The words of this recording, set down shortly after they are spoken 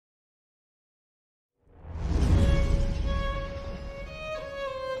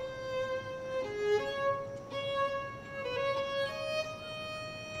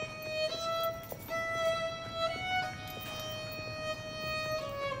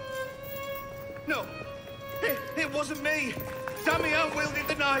No, it wasn't me. Damian wielded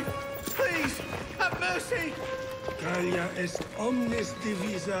the knife. Please, have mercy. Talia est omnis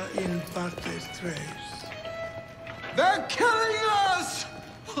divisa in partes tres. They're killing us!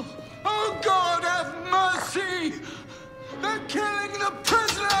 Oh God, have mercy! They're killing the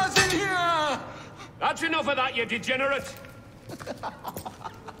prisoners in here! That's enough of that, you degenerate!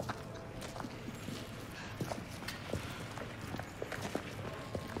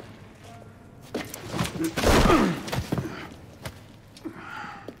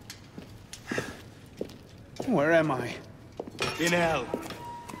 Where am I? In hell.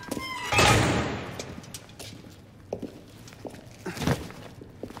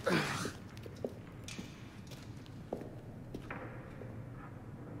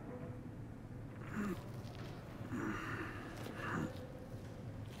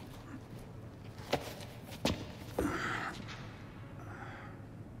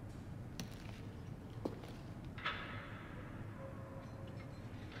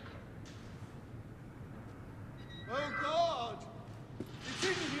 Oh God! It's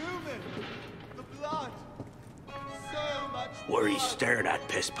inhuman! The blood! So much blood! What are you staring at,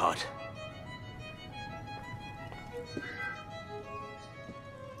 pisspot?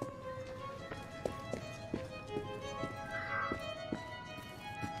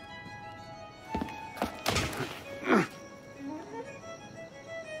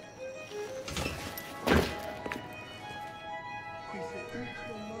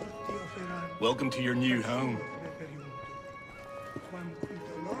 Welcome to your new home.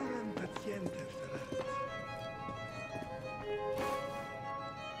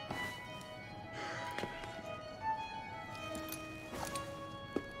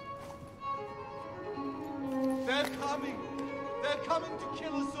 They're coming! They're coming to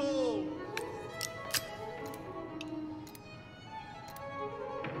kill us all!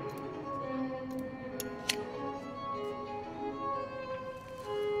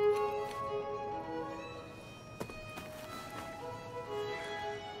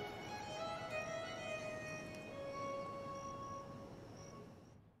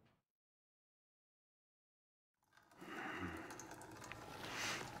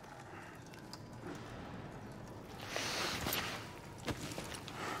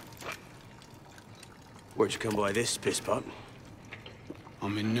 Where'd you come by this, pisspot?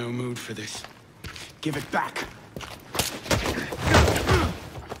 I'm in no mood for this. Give it back!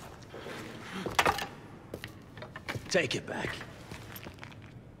 Take it back.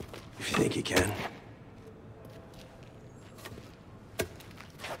 If you think you can.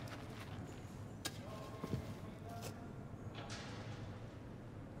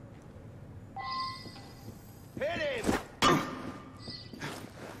 Hit him!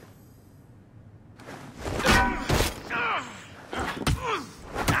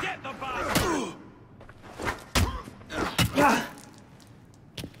 Get the bag!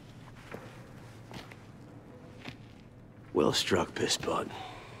 Well struck, pisspot.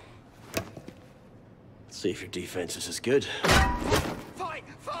 Let's see if your defense is as good. Fight!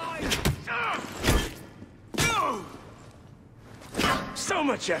 Fight! So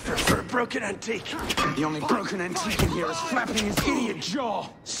much effort for a broken antique. The only broken antique in here is flapping his idiot jaw!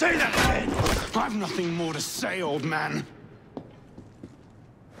 Say that again! I've nothing more to say, old man.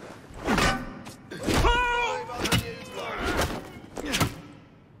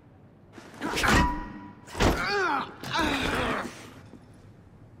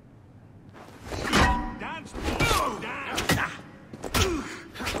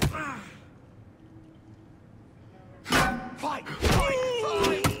 Fight! Fight!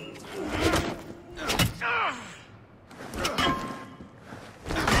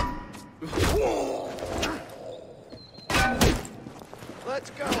 Let's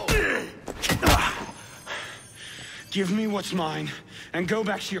go! Give me what's mine, and go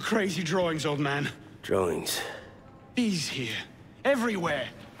back to your crazy drawings, old man. Drawings. These here. Everywhere.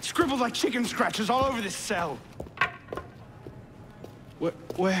 Scribbled like chicken scratches all over this cell.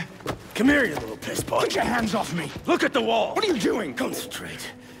 Where? Come here, you little pisspot. Get your hands off me! Look at the wall! What are you doing?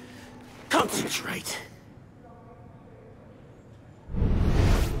 Concentrate. Concentrate.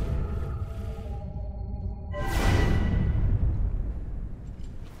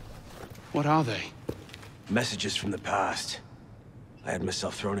 What are they? Messages from the past. I had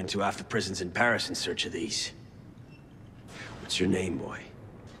myself thrown into half the prisons in Paris in search of these. What's your name, boy?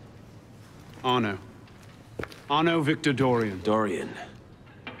 Arno. Arno Victor Dorian. Dorian.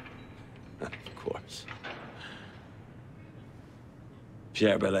 Of course.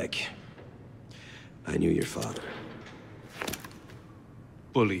 Pierre Belec. I knew your father.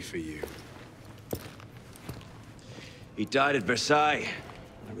 Bully for you. He died at Versailles.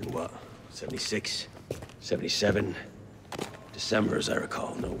 I mean, what? 76, 77. December, as I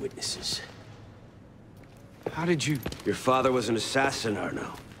recall, no witnesses. How did you... Your father was an assassin,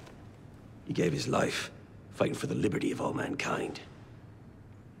 Arno. He gave his life, fighting for the liberty of all mankind.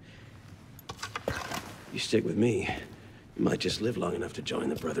 You stick with me, you might just live long enough to join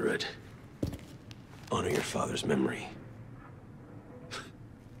the Brotherhood. Honor your father's memory.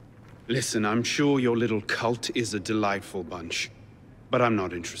 Listen, I'm sure your little cult is a delightful bunch, but I'm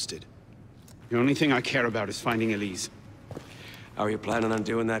not interested. The only thing I care about is finding Elise. How are you planning on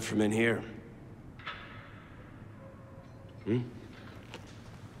doing that from in here? Hmm?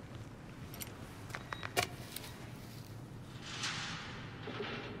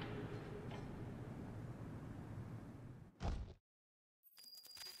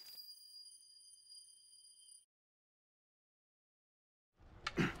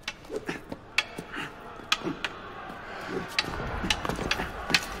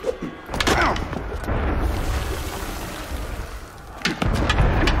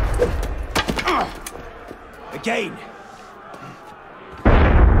 Again!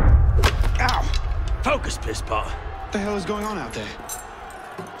 Ow! Focus, pisspot! What the hell is going on out there?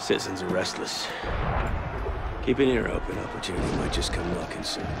 Citizens are restless. Keep an ear open. Opportunity might just come knocking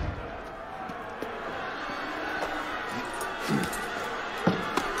soon.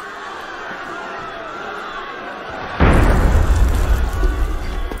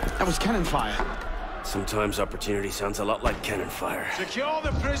 That was cannon fire. Sometimes opportunity sounds a lot like cannon fire. Secure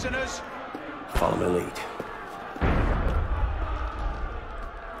the prisoners! Follow my lead.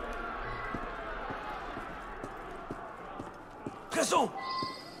 Pressons!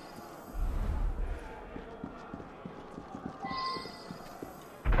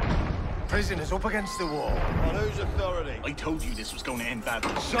 Prisoners up against the wall. On whose authority? I told you this was going to end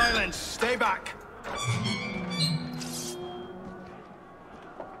badly. Silence! Stay back!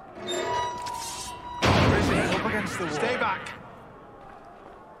 Prisoners up against the wall. Stay back!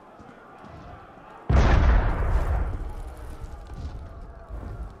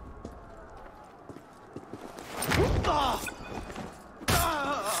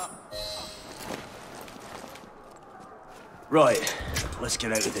 Right, let's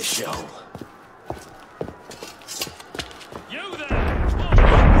get out of this shithole. You there! Come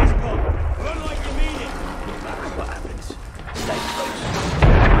on, run like you mean it! No matter what happens, stay close.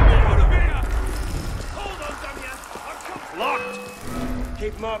 Out of here! Hold on, Dorian! I'm Locked!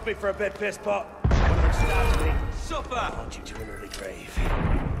 Keep them off me for a bit, pisspot. One of them stabs me. Suffer! I want you to an early grave.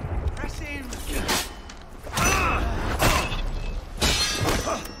 Press him!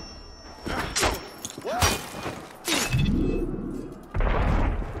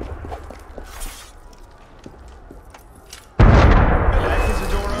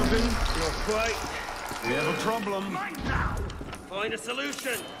 Right. We have a problem. Find a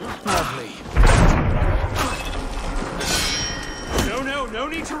solution. Lovely. No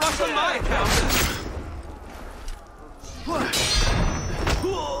need to rush on my account.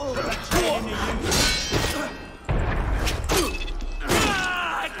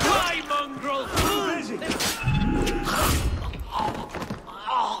 Die, mongrel! Busy.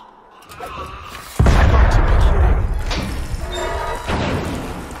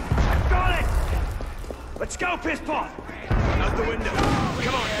 Let's go, pisspot! Out the window.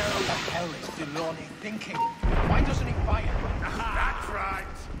 Come on. What the hell is Dorian thinking? Why doesn't he fire? That's right.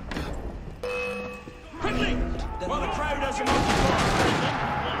 Quickly! While the crowd has him on the floor.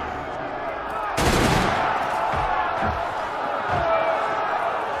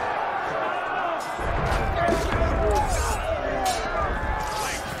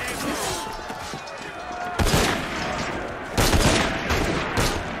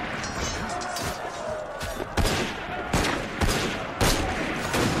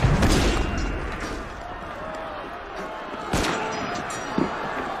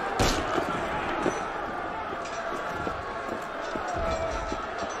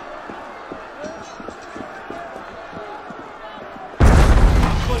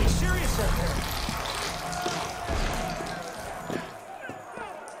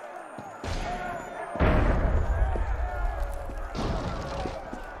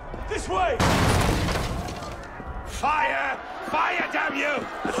 This way! Fire! Fire, damn you!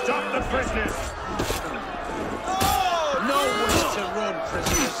 Stop the prisoners! Oh! Nowhere to run,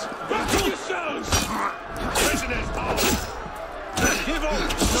 prisoners! Back to yourselves! Prisoners, hold! Give up!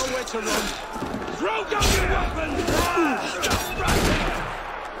 Nowhere to run! Throw down your weapons! Stop right there!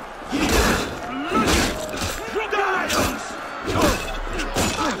 Drop your weapons!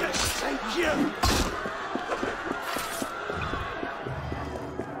 Thank you!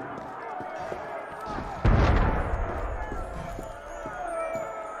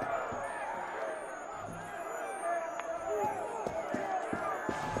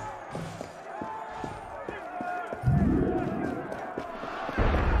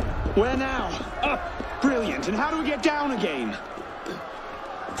 Where now? Up! Brilliant. And how do we get down again?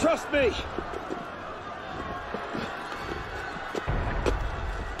 Trust me!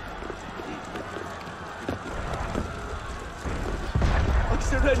 I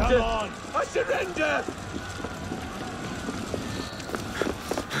surrender! Come on! I surrender!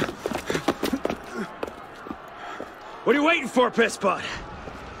 What are you waiting for, pisspot?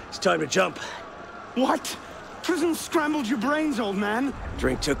 It's time to jump. What? Prison scrambled your brains, old man.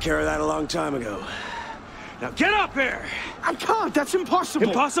 Drink took care of that a long time ago. Now get up here! I can't. That's impossible.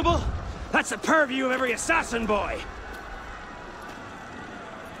 Impossible? That's the purview of every assassin boy.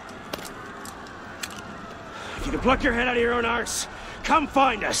 If you can pluck your head out of your own arse, come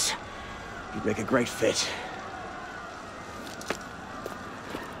find us. You'd make a great fit.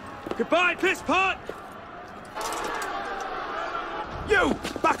 Goodbye, pisspot! You!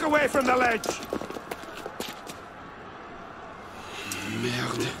 Back away from the ledge!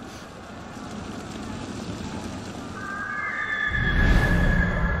 Merde.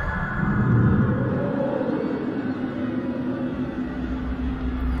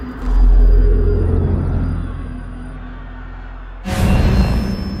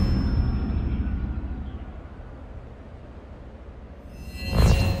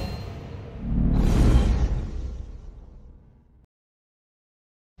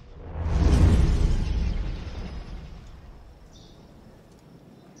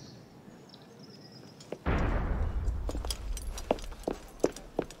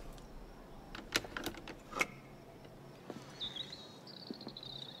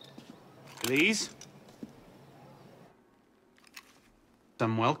 Please?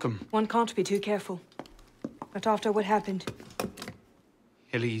 I'm welcome. One can't be too careful. Not after what happened.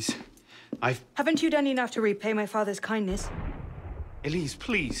 Elise, Haven't you done enough to repay my father's kindness? Elise,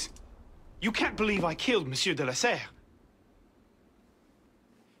 please. You can't believe I killed Monsieur de la Serre.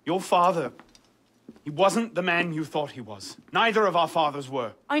 Your father, he wasn't the man you thought he was. Neither of our fathers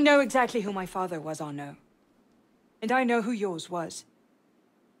were. I know exactly who my father was, Arno. And I know who yours was.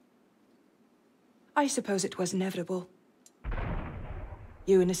 I suppose it was inevitable.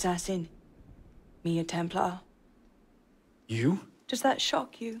 You an assassin, me a Templar. You? Does that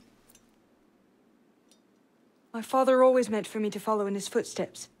shock you? My father always meant for me to follow in his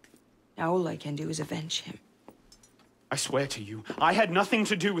footsteps. Now all I can do is avenge him. I swear to you, I had nothing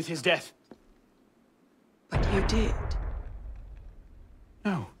to do with his death. But you did.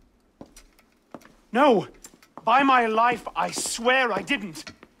 No. No! By my life, I swear I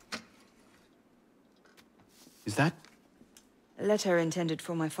didn't. Is that? A letter intended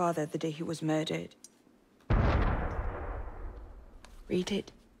for my father the day he was murdered. Read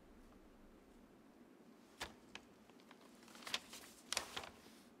it.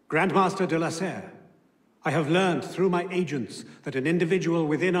 Grandmaster de la Serre, I have learned through my agents that an individual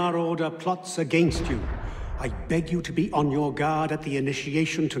within our order plots against you. I beg you to be on your guard at the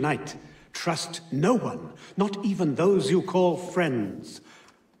initiation tonight. Trust no one, not even those you call friends.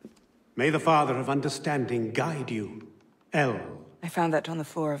 May the Father of Understanding guide you. L. I found that on the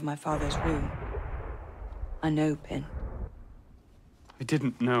floor of my father's room. Unopened. I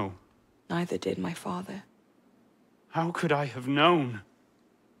didn't know. Neither did my father. How could I have known?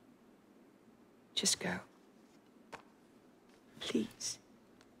 Just go. Please.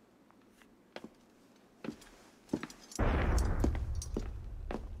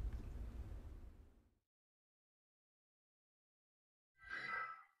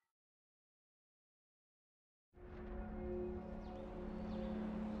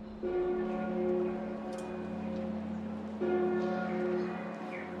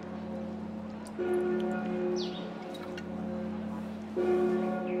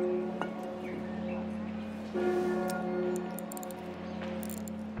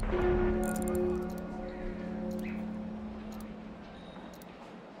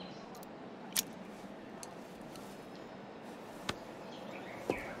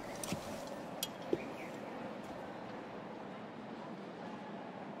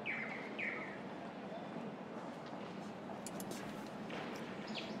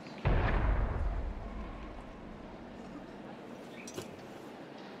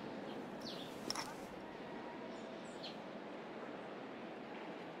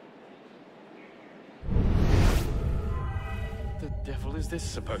 What the devil is this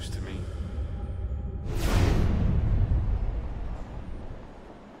supposed to mean?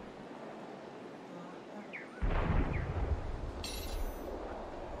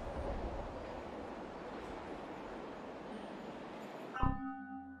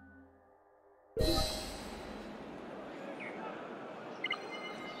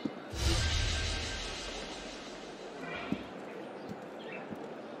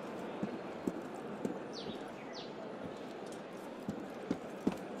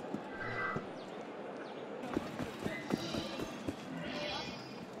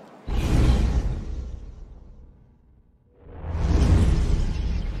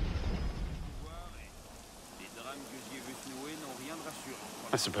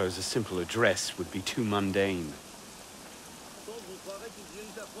 suppose a simple address would be too mundane.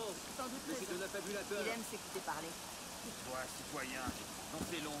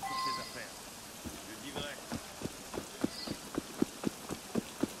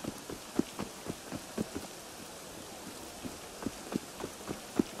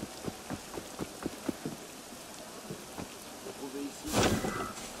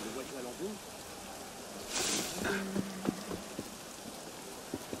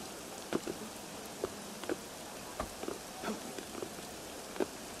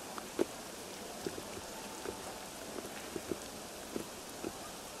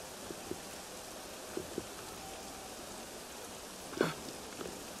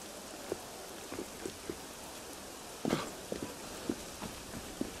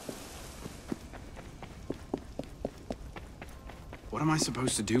 What am I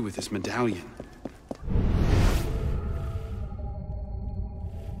supposed to do with this medallion?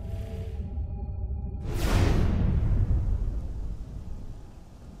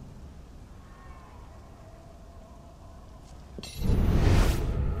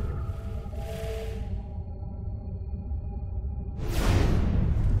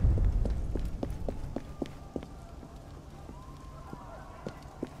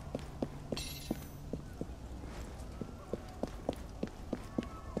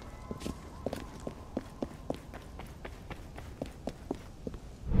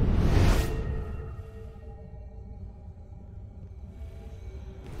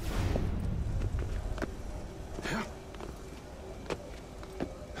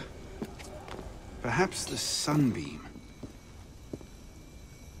 Perhaps the sunbeam.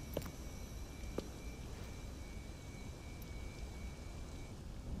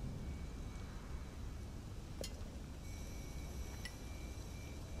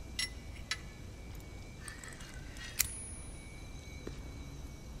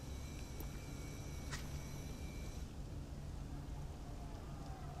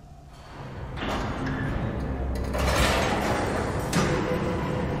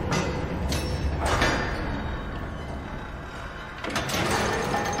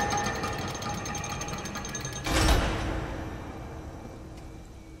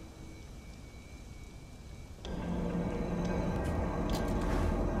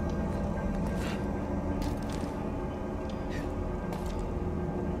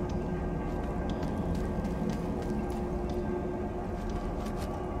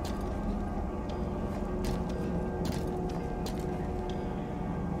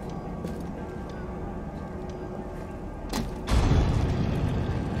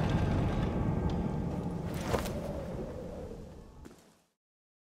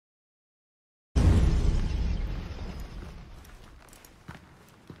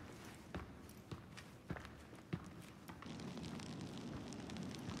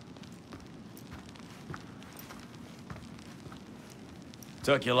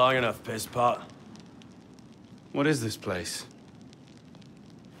 Took you long enough, pisspot. What is this place?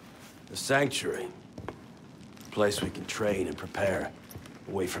 The Sanctuary. A place we can train and prepare,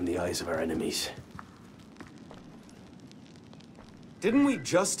 away from the eyes of our enemies. Didn't we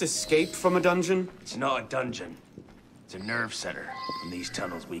just escape from a dungeon? It's not a dungeon. It's a nerve center. From these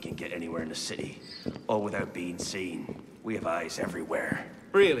tunnels we can get anywhere in the city, all without being seen. We have eyes everywhere.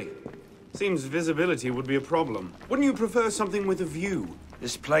 Really? Seems visibility would be a problem. Wouldn't you prefer something with a view?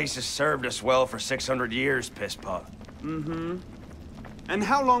 This place has served us well for 600 years, pisspot. Mm-hmm. And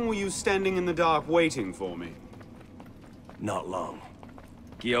how long were you standing in the dark waiting for me? Not long.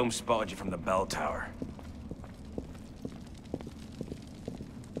 Guillaume spotted you from the bell tower.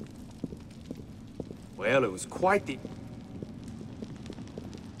 Well, it was quite the...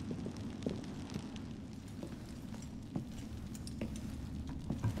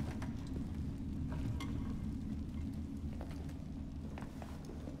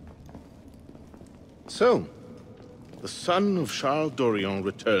 So, the son of Charles Dorian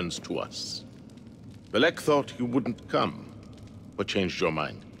returns to us. Belek thought you wouldn't come. What changed your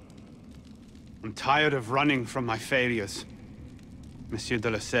mind? I'm tired of running from my failures. Monsieur de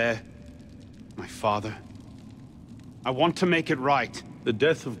la Serre, my father. I want to make it right. The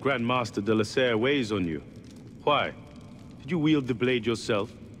death of Grand Master de la Serre weighs on you. Why? Did you wield the blade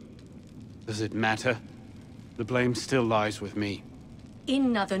yourself? Does it matter? The blame still lies with me.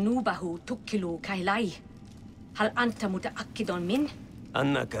 إن ذنوبه تكل كيلاي. هل أنت متأكد من؟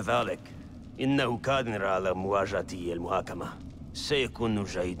 أنا كذلك. إنه قادر على مواجهة المحاكمة. سيكون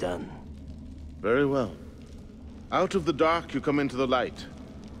جيدا. Very well. Out of the dark you come into the light.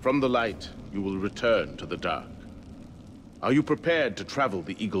 From the light you will return to the dark. Are you prepared to travel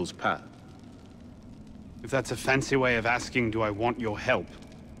the Eagle's path? If that's a fancy way of asking, do I want your help?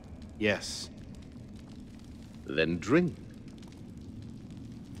 Yes. Then drink.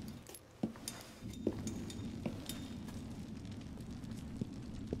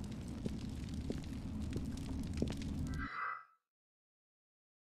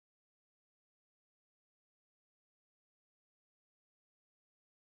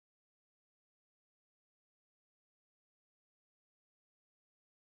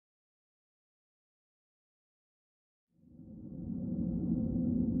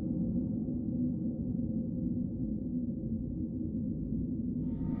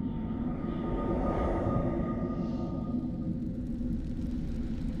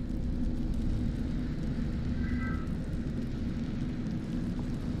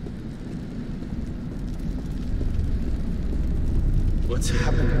 What's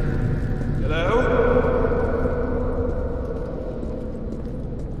happening? Hello?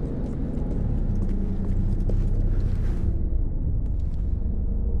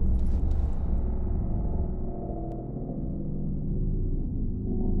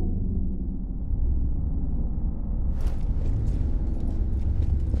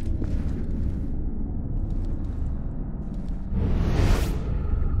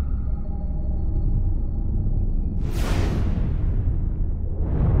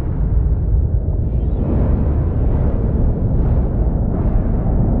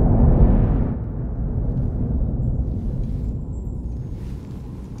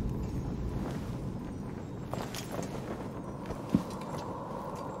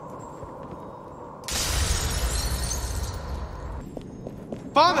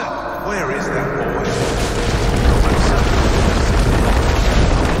 Father! Where is that boy?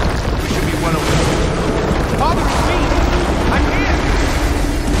 We should be well away. Father, it's me! I'm here!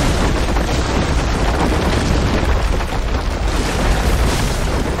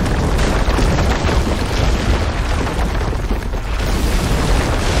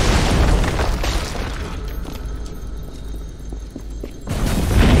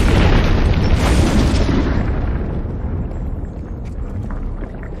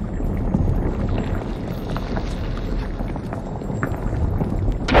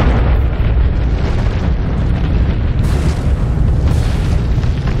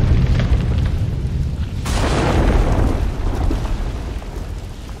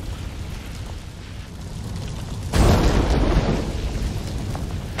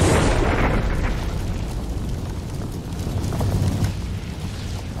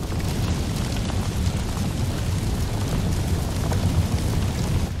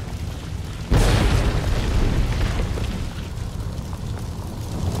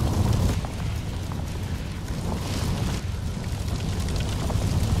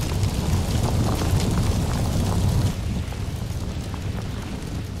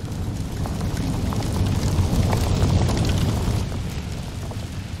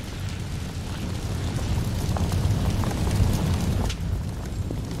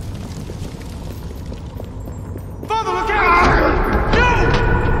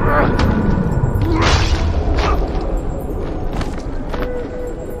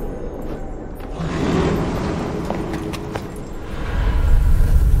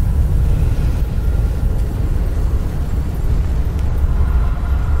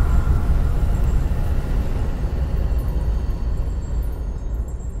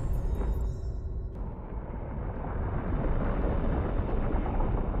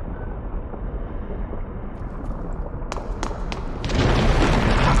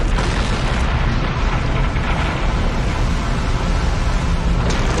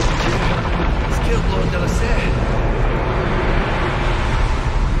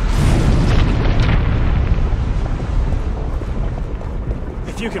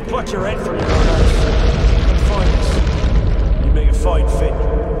 If you can pluck your head from your own eyes, come find us. You make a fine fit.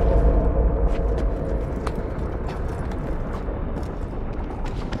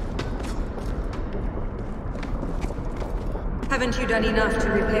 Haven't you done enough to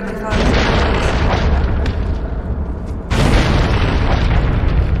repay my father's kindness?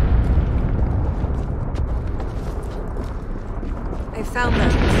 I found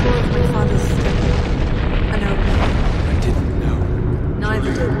that before of my father's study. An opening. I didn't know.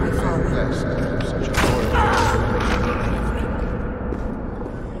 Neither did my father. Blessed, such a horrible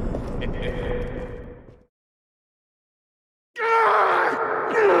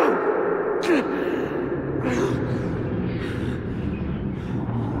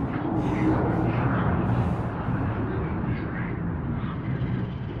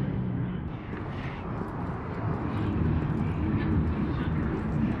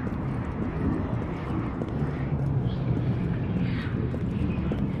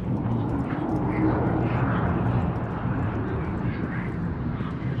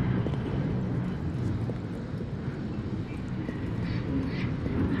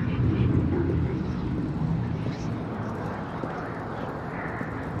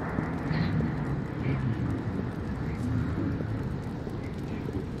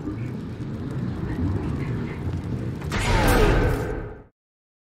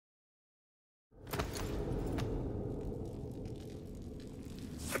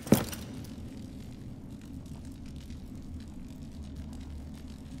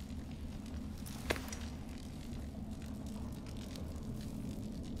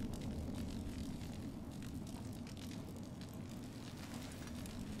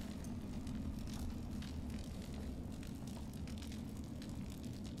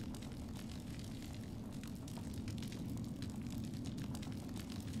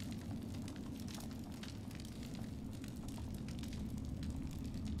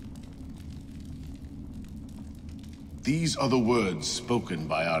These are the words spoken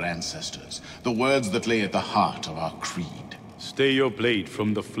by our ancestors, the words that lay at the heart of our creed. Stay your blade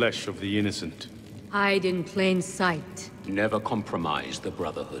from the flesh of the innocent. Hide in plain sight. Never compromise the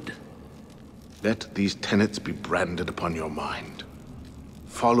Brotherhood. Let these tenets be branded upon your mind.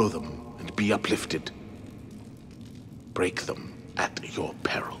 Follow them and be uplifted. Break them at your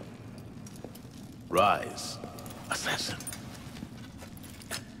peril. Rise, assassin.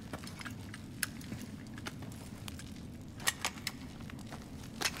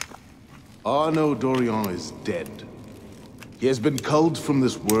 Arno Dorian is dead. He has been culled from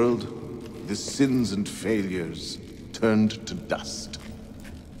this world, his sins and failures turned to dust.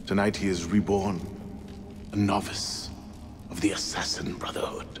 Tonight he is reborn, a novice of the Assassin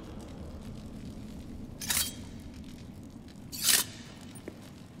Brotherhood.